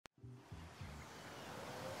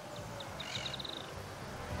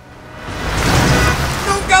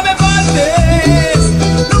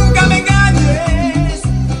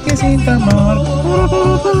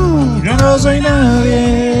no soy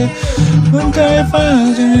nadie. Nunca me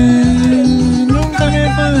falles, nunca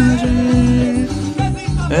me falles.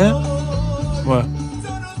 Bueno.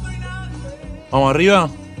 ¿Vamos arriba?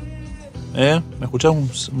 ¿Me escuchás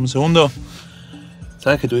un segundo?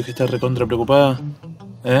 ¿Sabes que tu hija está recontra preocupada?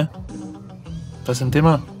 ¿Estás en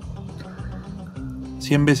tema?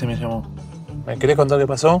 100 veces me llamó. ¿Me querés contar qué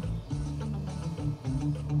pasó?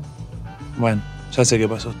 Bueno, ya sé qué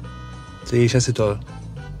pasó. Sí, ya sé todo.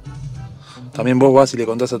 También vos vas y le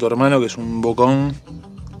contás a tu hermano que es un bocón.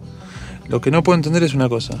 Lo que no puedo entender es una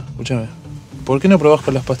cosa. Escúchame. ¿Por qué no probás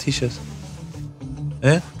con las pastillas?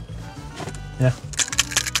 Mirá.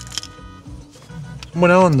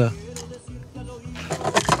 Buena onda.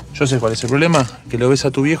 Yo sé cuál es el problema. Que lo ves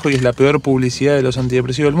a tu viejo y es la peor publicidad de los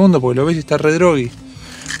antidepresivos del mundo. Porque lo ves y está re drogui.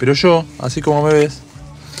 Pero yo, así como me ves,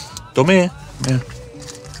 tomé. Mirá.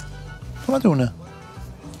 Tómate una.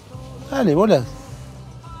 Dale, bolas.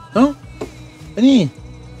 ¿No? Vení.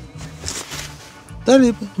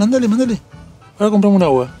 Dale, mandale. Ahora compramos un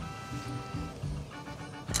agua.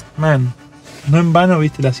 Man, no en vano,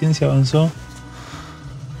 viste, la ciencia avanzó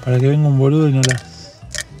para que venga un boludo y no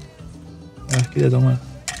las quiera tomar.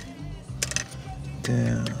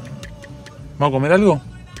 ¿Vamos a comer algo?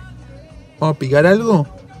 ¿Vamos a picar algo?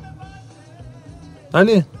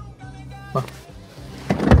 Dale. Va.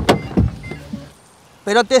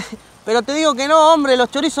 Pero te digo que no, hombre, los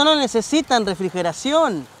chorizos no necesitan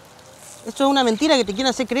refrigeración. Eso es una mentira que te quieren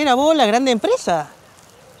hacer creer a vos, la grande empresa.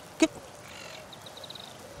 ¿Qué?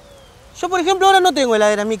 Yo, por ejemplo, ahora no tengo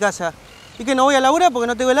heladera en mi casa. Y que no voy a laburar porque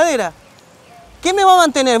no tengo heladera. ¿Qué me va a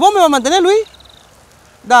mantener? ¿Vos me vas a mantener, Luis?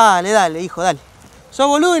 Dale, hijo, dale. Sos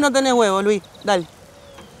boludo y no tenés huevo, Luis. Dale,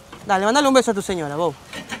 mandale un beso a tu señora, vos.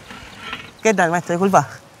 ¿Qué tal, maestro? Disculpa.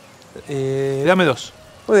 Dame 2.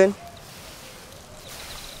 Muy bien.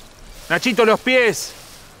 Nachito, los pies.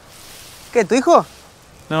 ¿Qué, tu hijo?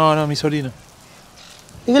 No, mi sobrino.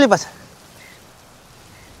 ¿Y qué le pasa?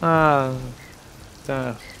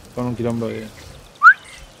 Está con un quilombo de...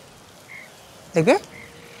 ¿De qué?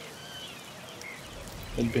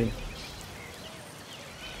 El pelo.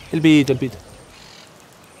 El pito.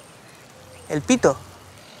 ¿El pito?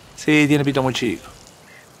 Sí, tiene pito muy chico.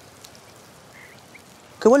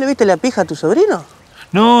 ¿Que vos le viste la pija a tu sobrino?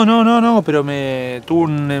 No, pero tuvo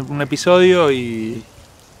un episodio y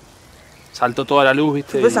saltó toda la luz,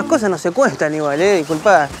 ¿viste? Pero esas cosas no se cuentan igual,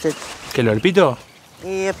 disculpá. ¿Qué, lo del pito?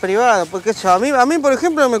 Y es privado, porque eso, a mí, por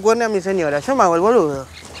ejemplo, me cuernea a mi señora. Yo me hago el boludo.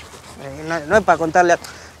 No es para contarle...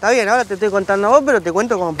 Está bien, ahora te estoy contando a vos, pero te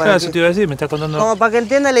cuento como para Claro, eso te iba a decir, me estás contando... Como para que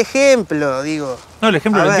entienda el ejemplo, digo. No, el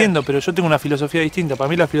ejemplo lo entiendo, pero yo tengo una filosofía distinta. Para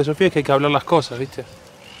mí la filosofía es que hay que hablar las cosas, ¿viste?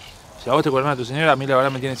 Si a vos te cuernas a tu señora, a mí la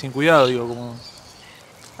verdad me tiene sin cuidado, digo, como...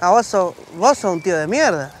 Ah, vos sos un tío de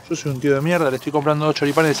mierda. Yo soy un tío de mierda, le estoy comprando 2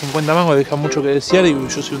 choripanes de 50 mangos, deja mucho que desear y yo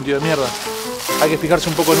soy un tío de mierda. Hay que fijarse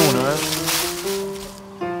un poco en uno,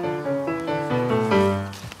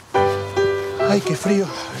 Ay, qué frío.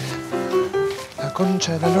 La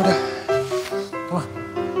concha de la lora. Toma.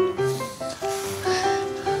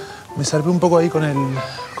 Me zarpé un poco ahí con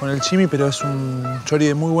el chimi, pero es un chori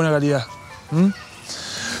de muy buena calidad.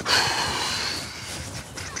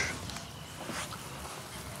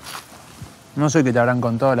 No sé qué te habrán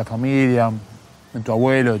contado de la familia, de tu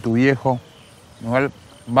abuelo, de tu viejo. Igual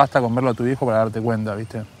basta con verlo a tu viejo para darte cuenta,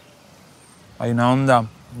 ¿viste? Hay una onda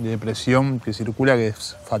de depresión que circula que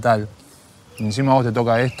es fatal. Y encima a vos te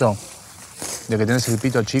toca esto, de que tenés el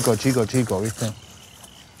pito chico, ¿viste?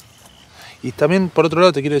 Y también, por otro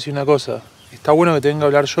lado, te quiero decir una cosa. Está bueno que te venga a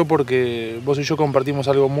hablar yo porque vos y yo compartimos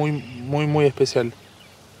algo muy especial.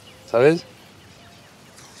 ¿Sabés?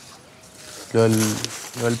 Lo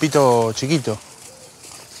del pito chiquito.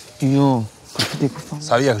 Tío, cállate, por favor.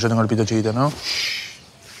 Sabías que yo tengo el pito chiquito, ¿no?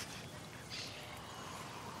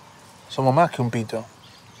 Somos más que un pito.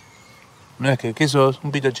 No es que sos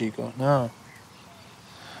un pito chico, no.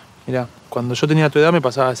 Mirá, cuando yo tenía tu edad me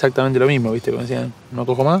pasaba exactamente lo mismo, ¿viste? Cuando decían, no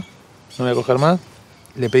cojo más, no voy a coger más.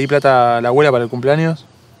 Le pedí plata a la abuela para el cumpleaños.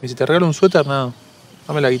 Me dice, ¿te regalo un suéter? No,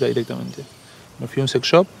 dame la guita directamente. Me fui a un sex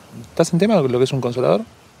shop. ¿Estás en tema con lo que es un consolador?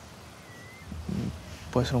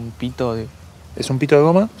 Puede ser un pito de... Es un pito de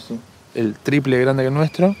goma, Sí. el triple grande que el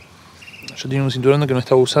nuestro. Yo tenía un cinturón que no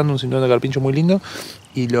estaba usando, un cinturón de carpincho muy lindo,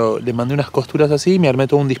 y le mandé unas costuras así, me armé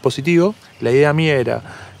todo un dispositivo. La idea mía era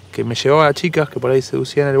que me llevaba a chicas que por ahí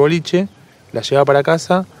seducían el boliche, las llevaba para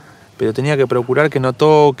casa, pero tenía que procurar que no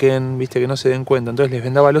toquen, viste, que no se den cuenta. Entonces les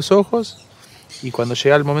vendaba los ojos y cuando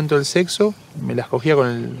llegaba el momento del sexo, me las cogía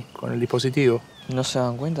con el dispositivo. ¿No se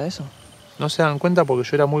dan cuenta de eso? No se dan cuenta porque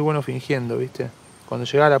yo era muy bueno fingiendo, viste. Cuando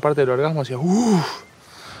llegaba la parte del orgasmo, hacía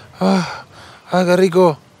 ¡ah, qué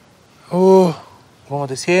rico! ¿Cómo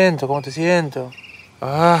te siento? ¿Cómo te siento?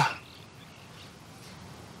 Ah.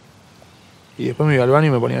 Y después me iba al baño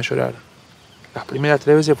y me ponía a llorar. Las primeras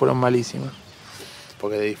 3 veces fueron malísimas.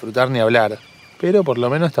 Porque de disfrutar ni hablar. Pero por lo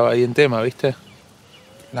menos estaba ahí en tema, ¿viste?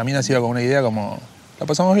 La mina se iba con una idea como... La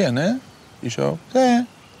pasamos bien, ¿eh? Y yo... Sí.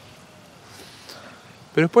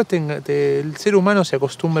 Pero después el ser humano se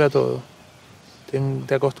acostumbra a todo.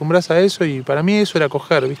 Te acostumbras a eso y para mí eso era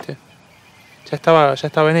coger, ¿viste? Ya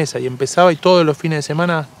estaba en esa y empezaba y todos los fines de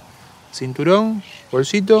semana cinturón,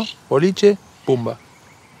 bolsito, boliche, pumba.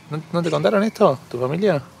 ¿No te contaron esto, tu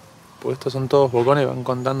familia? Porque estos son todos bocones, van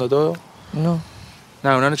contando todo. No.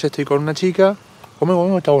 Nada, una noche estoy con una chica,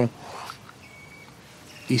 comemos, está bueno.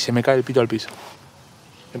 Y se me cae el pito al piso.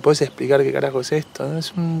 ¿Me podés explicar qué carajo es esto? ¿No?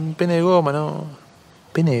 Es un pene de goma, ¿no?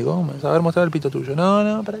 ¿Pene de goma? A ver, mostrar el pito tuyo.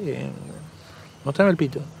 No, ¿para qué? Mostrame el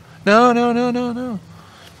pito. No.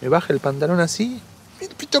 Me baja el pantalón así. ¿El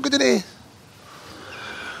pito que tenés?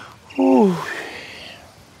 Uy.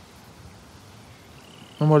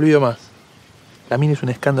 No me olvido más. La mina es un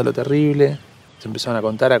escándalo terrible. Se empezaron a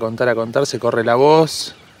contar. Se corre la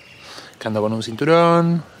voz. Que ando con un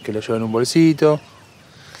cinturón. Que lo llevo en un bolsito.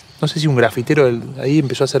 No sé si un grafitero ahí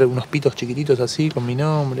empezó a hacer unos pitos chiquititos así con mi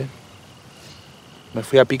nombre. Me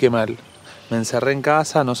fui a pique mal. Me encerré en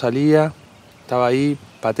casa, no salía. Estaba ahí,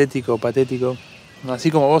 patético.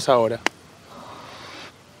 Así como vos ahora.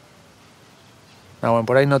 No, bueno,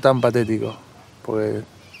 por ahí no tan patético. Porque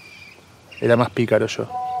era más pícaro yo.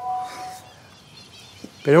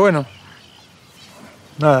 Pero bueno.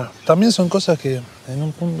 Nada, también son cosas que en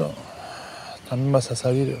un punto también vas a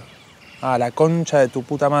salir. Ah, la concha de tu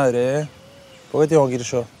puta madre, ¿eh? ¿Por qué tengo que ir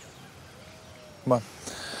yo? Bueno.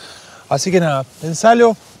 Así que nada,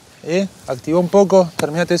 pensalo, activa un poco,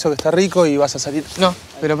 terminate eso que está rico y vas a salir. No,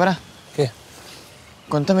 pero pará. ¿Qué?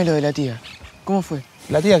 Contame lo de la tía. ¿Cómo fue?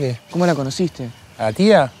 ¿La tía qué? ¿Cómo la conociste? ¿A la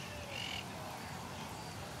tía?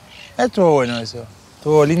 Estuvo bueno eso.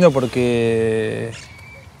 Estuvo lindo porque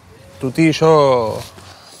tu tío y yo...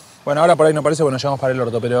 Bueno, ahora por ahí no parece porque nos llevamos para el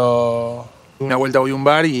orto, pero... Una vuelta voy a un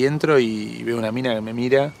bar y entro y veo una mina que me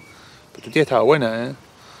mira. Pero tu tía estaba buena, ¿eh?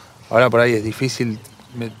 Ahora por ahí es difícil...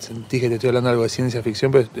 Me sentí que te estoy hablando de algo de ciencia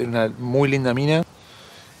ficción, pero es una muy linda mina.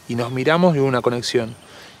 Y nos miramos y hubo una conexión.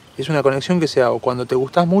 Es una conexión que se da o cuando te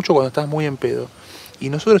gustás mucho o cuando estás muy en pedo. Y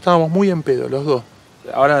nosotros estábamos muy en pedo, los dos.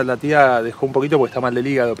 Ahora la tía dejó un poquito porque está mal del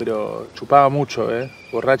hígado, pero chupaba mucho,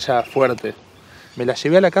 borracha fuerte. Me la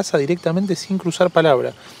llevé a la casa directamente sin cruzar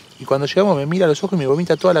palabra. Y cuando llegamos me mira a los ojos y me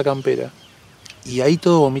vomita toda la campera. Y ahí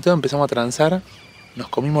todo vomitado empezamos a transar. Nos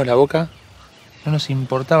comimos la boca. No nos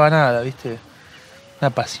importaba nada, ¿viste? Una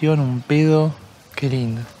pasión, un pedo. Qué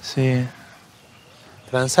lindo. Sí.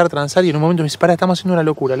 Transar y en un momento me dice, pará, estamos haciendo una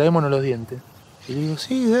locura, lavémonos los dientes. Y le digo,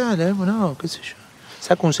 sí, dale, lavémonos, qué sé yo.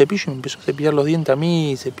 Saco un cepillo y me empezó a cepillar los dientes a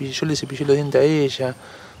mí, yo le cepillé los dientes a ella.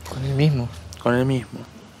 ¿Con el mismo? Con el mismo.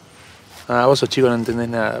 Ah, vos sos chico, no entendés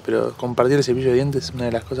nada, pero compartir el cepillo de dientes es una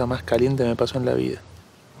de las cosas más calientes que me pasó en la vida.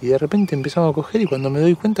 Y de repente empezamos a coger y cuando me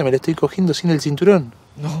doy cuenta me la estoy cogiendo sin el cinturón.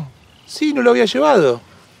 No. Sí, no lo había llevado.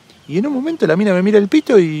 Y en un momento la mina me mira el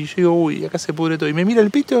pito y yo digo, uy, acá se pudre todo. Y me mira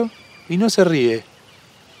el pito y no se ríe.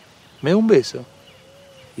 Me da un beso.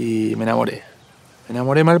 Y me enamoré. Me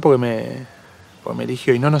enamoré mal porque me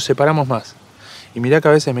eligió y no nos separamos más. Y mirá que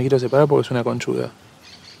a veces me quiero separar porque es una conchuda.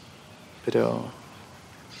 Pero...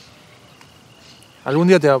 algún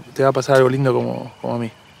día te va a pasar algo lindo como a mí.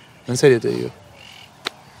 En serio te digo.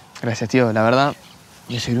 Gracias, tío. La verdad,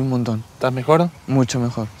 me sirvió un montón. ¿Estás mejor? Mucho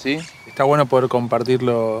mejor. ¿Sí? Está bueno poder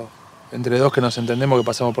compartirlo entre dos que nos entendemos que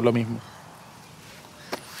pasamos por lo mismo.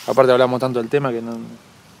 Aparte hablamos tanto del tema que no...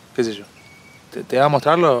 qué sé yo. ¿Te va a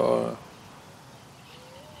mostrarlo o...?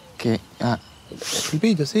 ¿Qué? Ah. El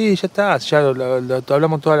pito, sí, ya está. Ya lo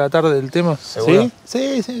hablamos toda la tarde del tema. ¿Seguro?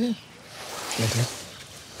 ¿Sí? Gracias.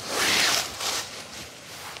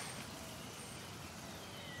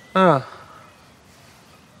 Ah.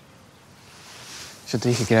 Yo te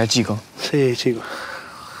dije que era chico. Sí, chico.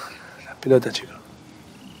 Las pelotas, chico.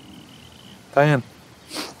 ¿Está bien?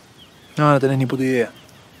 No tenés ni puta idea.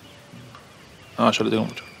 No, yo lo tengo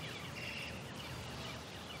mucho.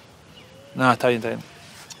 No, está bien.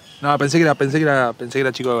 No, pensé que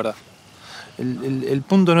era chico de verdad. El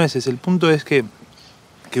punto no es ese, el punto es que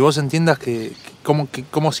vos entiendas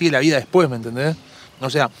cómo sigue la vida después, ¿me entendés? O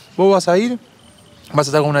sea, vos vas a ir, vas a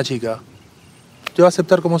estar con una chica, te va a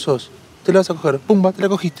aceptar como sos, te la vas a coger, pumba, te la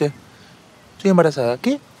cogiste. Estoy embarazada.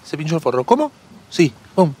 ¿Qué? Se pinchó el forro. ¿Cómo? Sí,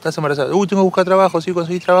 pum, estás embarazada. Uy, tengo que buscar trabajo, sí,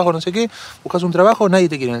 conseguís trabajo, no sé qué. Buscas un trabajo, nadie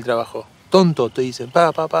te quiere en el trabajo. Tonto, te dicen,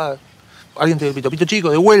 pa. alguien te dio el pito. Pito chico,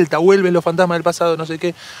 de vuelta, vuelven los fantasmas del pasado, no sé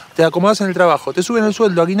qué. Te acomodas en el trabajo, te suben el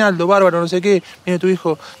sueldo, aguinaldo, bárbaro, no sé qué. Viene tu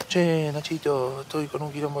hijo, che, Nachito, estoy con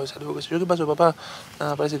un quilombo de salud, qué sé yo. ¿Qué pasó, papá?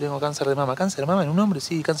 Nada, parece que tengo cáncer de mama. ¿Cáncer de mama en un hombre?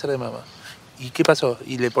 Sí, cáncer de mama. ¿Y qué pasó?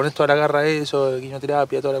 Y le pones toda la garra a eso,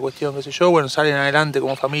 quimioterapia, toda la cuestión, qué sé yo. Bueno, salen adelante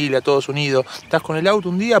como familia, todos unidos. Estás con el auto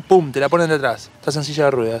un día, pum, te la ponen detrás. Estás en silla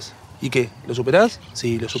de ruedas. ¿Y qué? ¿Lo superás?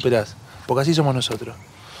 Sí, lo superás. Porque así somos nosotros.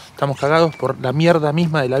 Estamos cagados por la mierda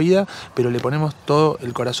misma de la vida, pero le ponemos todo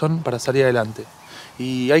el corazón para salir adelante.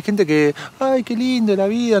 Y hay gente que, ay, qué lindo la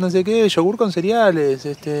vida, no sé qué, yogur con cereales,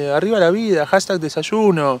 arriba la vida, hashtag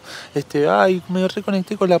desayuno, ay, me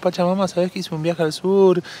reconecté con la Pachamama, ¿sabés que hice un viaje al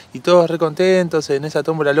sur? Y todos recontentos en esa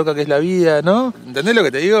tómbola loca que es la vida, ¿no? ¿Entendés lo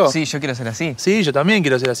que te digo? Sí, yo quiero ser así. Sí, yo también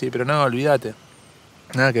quiero ser así, pero no, olvídate.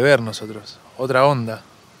 Nada que ver nosotros, otra onda.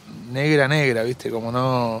 Negra, ¿viste? Como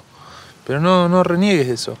no... Pero no reniegues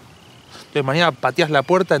de eso. Entonces mañana pateás la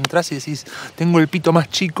puerta, entrás y decís, tengo el pito más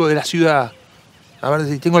chico de la ciudad. A ver,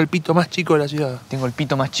 si tengo el pito más chico de la ciudad. Tengo el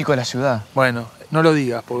pito más chico de la ciudad. Bueno, no lo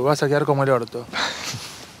digas, porque vas a quedar como el orto.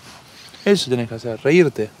 Eso tenés que hacer,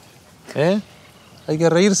 reírte. Hay que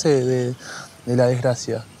reírse de la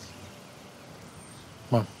desgracia.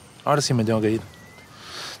 Bueno, ahora sí me tengo que ir.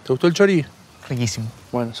 ¿Te gustó el chori? Riquísimo.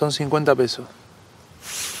 Bueno, son 50 pesos.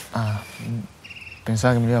 Ah,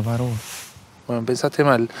 pensaba que me lo iba a pagar vos. Bueno, pensaste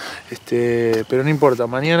mal. Pero no importa,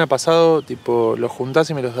 mañana pasado, tipo, los juntás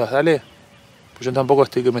y me los das, dale. Pues yo tampoco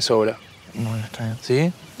estoy que me sobra. Bueno, está bien.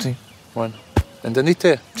 ¿Sí? Sí. Bueno,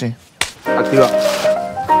 ¿entendiste? Sí. Activa.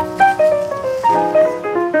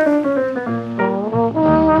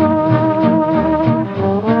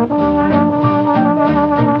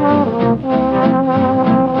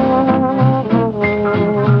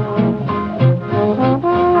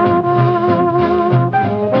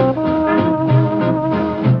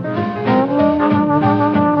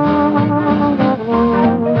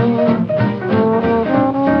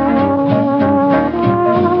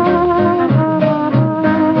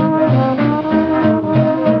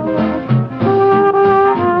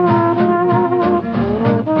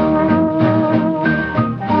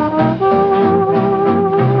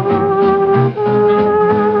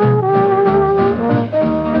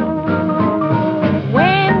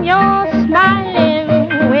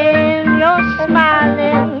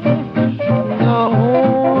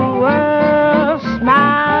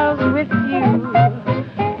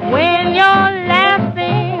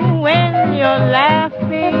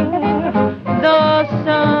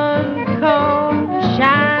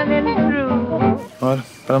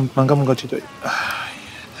 Mancame un cachito ahí. Ay,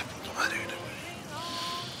 la puta madre.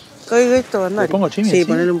 Oiga, esto va a andar. ¿Le pongo chimi? Sí,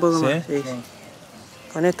 ponele un poco más. Sí. Bueno.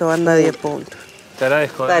 Con esto va a andar 10 puntos. Te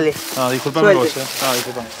agradezco. Dale. No, disculpame vos, Suerte. No,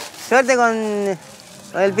 disculpame. Suerte con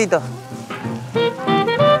el pito.